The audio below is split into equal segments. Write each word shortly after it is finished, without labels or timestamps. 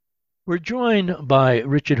We're joined by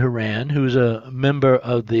Richard Horan, who's a member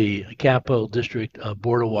of the Capital District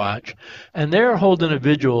Border Watch, and they're holding a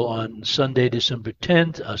vigil on Sunday, December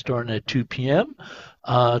 10th, starting at 2 p.m.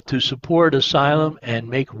 To support Asylum and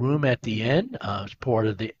make room at the Inn as part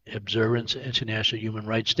of the observance of International Human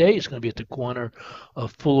Rights Day. It's going to be at the corner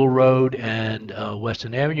of Fuller Road and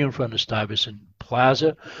Western Avenue in front of Stuyvesant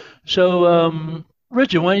Plaza. So,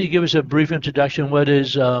 Richard, why don't you give us a brief introduction? What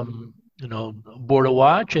is Border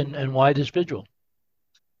Watch and why this vigil?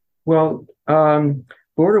 Well,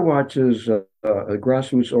 Border Watch is a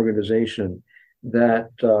grassroots organization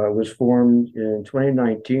that was formed in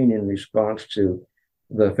 2019 in response to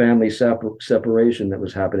the family separation that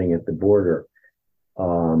was happening at the border.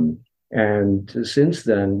 And since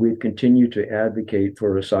then, we've continued to advocate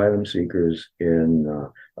for asylum seekers in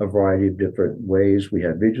a variety of different ways. We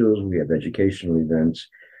have vigils, we have educational events,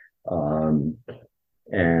 um,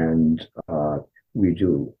 and we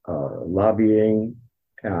do lobbying.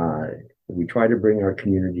 Uh, we try to bring our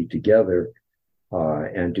community together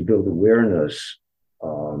and to build awareness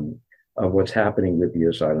of what's happening with the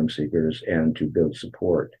asylum seekers and to build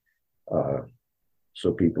support uh,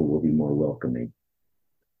 so people will be more welcoming.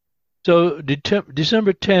 So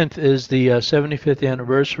December 10th is the 75th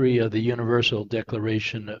anniversary of the Universal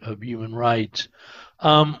Declaration of Human Rights.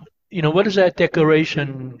 What does that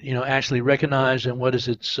declaration, actually recognize, and what is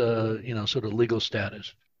its, sort of legal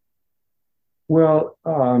status? Well,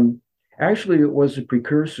 actually, it was a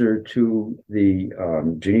precursor to the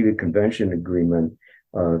Geneva Convention Agreement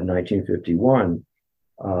of 1951,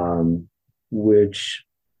 which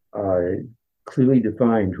uh, clearly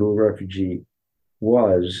defined who a refugee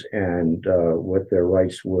was and what their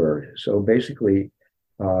rights were. So basically,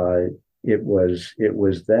 uh, it was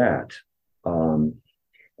that. Um,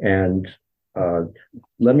 and uh,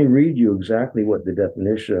 Let me read you exactly what the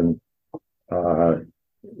definition uh,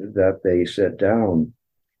 that they set down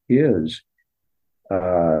is.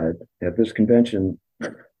 At this convention,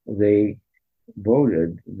 they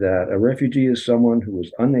voted that a refugee is someone who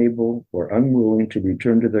is unable or unwilling to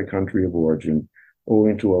return to their country of origin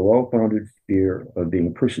owing to a well-founded fear of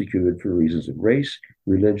being persecuted for reasons of race,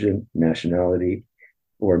 religion, nationality,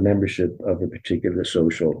 or membership of a particular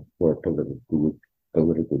social or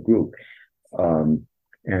political group. Um,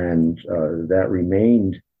 and that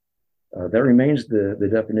remains the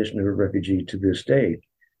definition of a refugee to this day.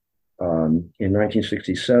 In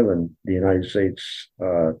 1967, the United States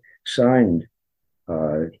signed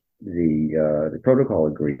the protocol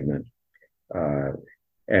agreement, uh,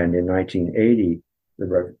 and in 1980,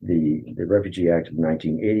 the Refugee Act of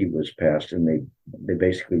 1980 was passed, and they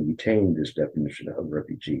basically retained this definition of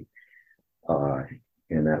refugee uh,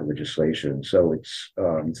 in that legislation. So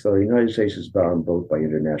the United States is bound both by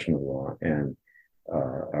international law and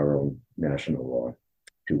our own national law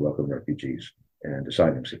to welcome refugees and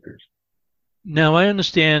asylum seekers. Now, I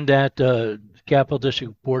understand that Capital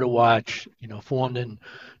District Border Watch, formed in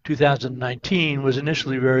 2019, was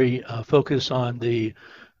initially very focused on the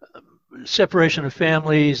separation of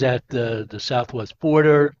families at the southwest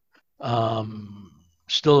border. Um,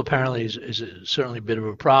 Still apparently is certainly a bit of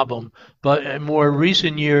a problem. But in more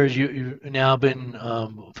recent years, you've now been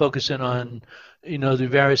focusing on, the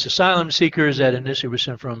various asylum seekers that initially were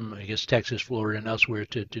sent from, I guess, Texas, Florida, and elsewhere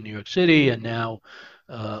to New York City, and now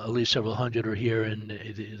at least several hundred are here in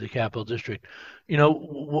the Capital District.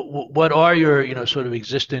 What are your, sort of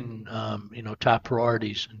existing, top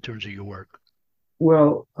priorities in terms of your work?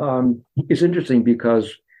 Well, it's interesting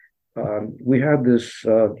because we had this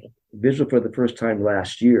visual for the first time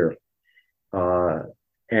last year. Uh,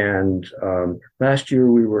 and Last year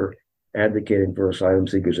we were advocating for asylum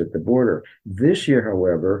seekers at the border. This year,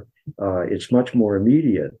 however, it's much more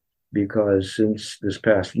immediate because since this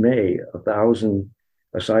past May, 1,000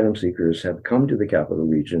 asylum seekers have come to the capital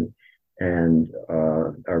region and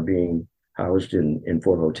are being housed in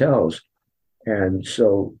 4 hotels. And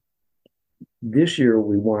so this year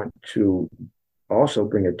we want to also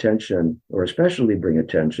bring attention, or especially bring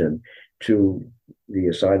attention to the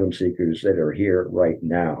asylum seekers that are here right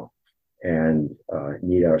now and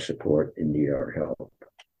need our support and need our help.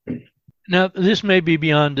 Now, this may be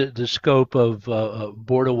beyond the scope of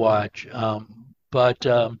Border Watch, but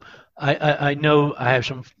I know I have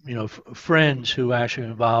some, friends who are actually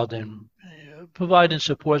involved in providing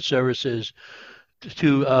support services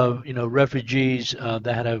to, refugees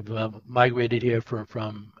that have migrated here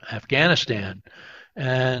from Afghanistan.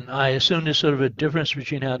 And I assume there's sort of a difference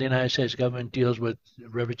between how the United States government deals with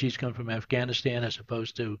refugees coming from Afghanistan as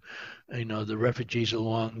opposed to, the refugees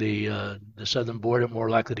along the southern border more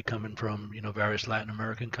likely to come in from, various Latin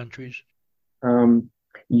American countries. Um,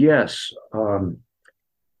 yes,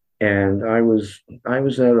 And I was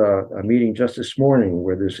at a meeting just this morning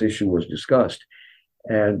where this issue was discussed,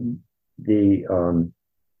 and the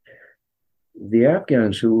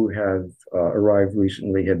Afghans who have arrived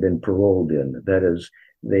recently have been paroled in. That is,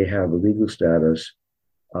 they have a legal status,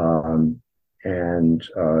 and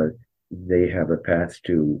they have a path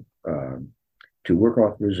to work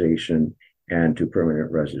authorization and to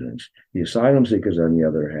permanent residence. The asylum seekers, on the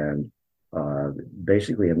other hand,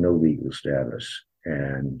 basically have no legal status,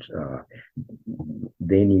 and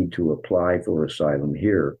they need to apply for asylum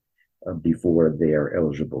here before they are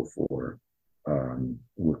eligible for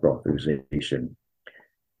work authorization.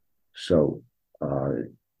 So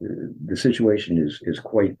the situation is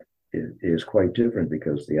quite different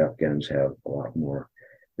because the Afghans have a lot more.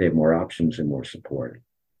 They have more options and more support.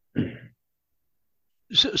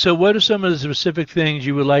 So what are some of the specific things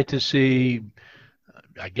you would like to see,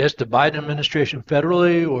 I guess, the Biden administration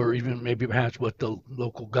federally, or even maybe perhaps what the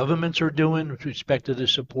local governments are doing with respect to the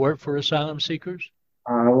support for asylum seekers?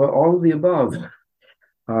 Well, all of the above.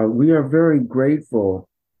 We are very grateful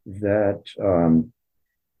that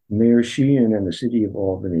Mayor Sheehan and the city of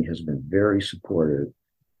Albany has been very supportive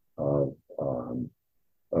of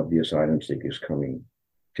the asylum seekers coming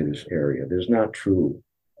to this area. There's not true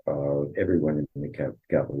everyone in the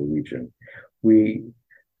capital region. We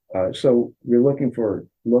So we're looking for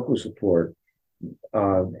local support,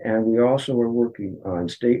 and we also are working on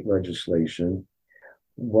state legislation.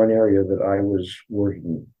 One area that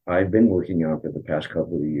I've been working on for the past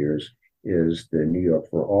couple of years is the New York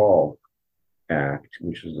for All Act,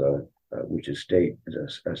 which is a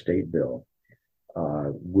state bill,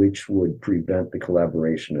 which would prevent the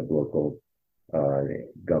collaboration of local uh,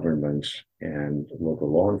 governments and local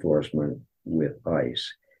law enforcement with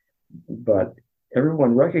ICE. But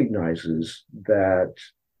everyone recognizes that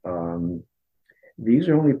um, these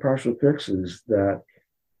are only partial fixes. That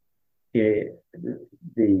it,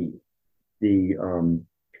 the the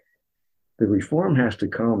the reform has to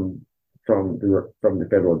come from the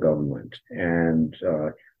federal government, and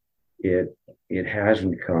it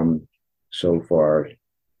hasn't come so far.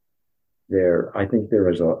 I think there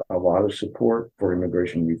is a lot of support for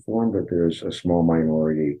immigration reform, but there's a small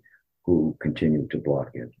minority who continue to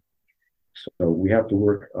block it. So we have to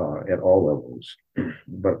work at all levels,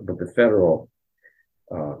 but the federal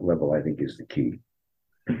level, I think, is the key.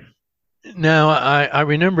 Now, I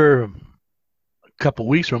remember a couple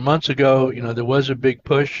weeks or months ago, there was a big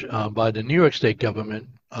push by the New York State government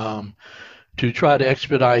to try to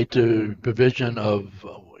expedite the provision of,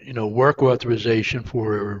 work authorization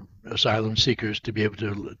for asylum seekers to be able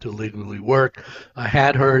to legally work. I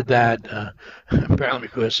had heard that apparently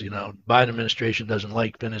because, Biden administration doesn't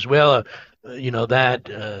like Venezuela,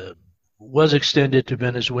 that was extended to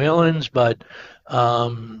Venezuelans, but are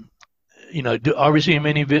we seeing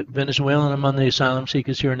many Venezuelan among the asylum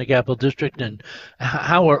seekers here in the Capital District? And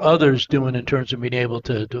how are others doing in terms of being able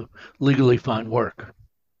to legally find work?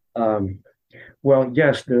 Um, well,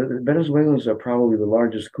 yes, the Venezuelans are probably the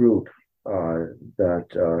largest group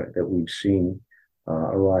that we've seen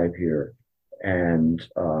arrive here, and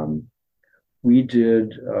we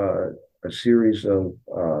did a series of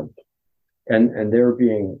and they're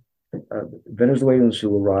being Venezuelans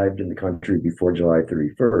who arrived in the country before July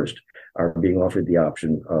 31st are being offered the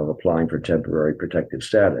option of applying for temporary protected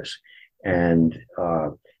status. And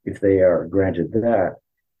if they are granted that,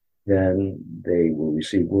 then they will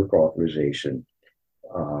receive work authorization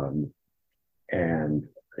um, and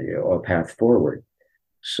a path forward.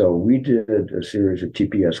 So we did a series of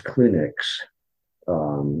TPS clinics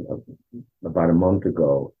um, about a month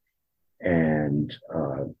ago, and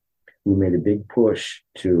we made a big push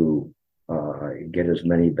to get as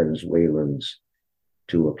many Venezuelans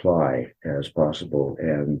to apply as possible.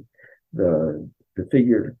 And the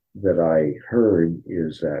figure that I heard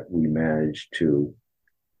is that we managed to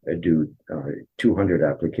do 200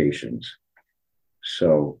 applications.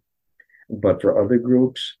 So, but for other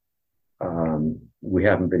groups, we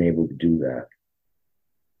haven't been able to do that.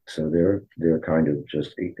 So they're kind of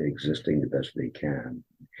just existing the best they can.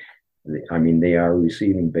 I mean, they are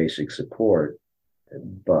receiving basic support,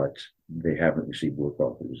 but they haven't received work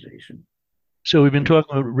authorization. So we've been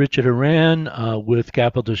talking with Richard Horan with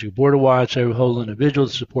Capital District Border Watch. I will hold Inn Vigil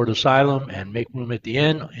to support Asylum and make room at the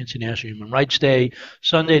Inn, International Human Rights Day,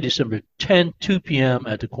 Sunday, December 10th, 2 p.m.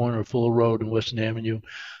 at the corner of Fuller Road and Western Avenue.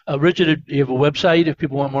 Richard, do you have a website if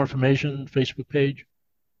people want more information, Facebook page?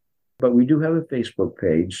 But we do have a Facebook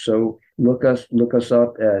page, so look us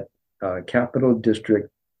up at Capital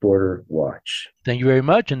District Border Watch. Thank you very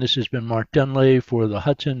much. And this has been Mark Dunlea for the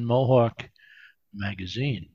Hudson Mohawk Magazine.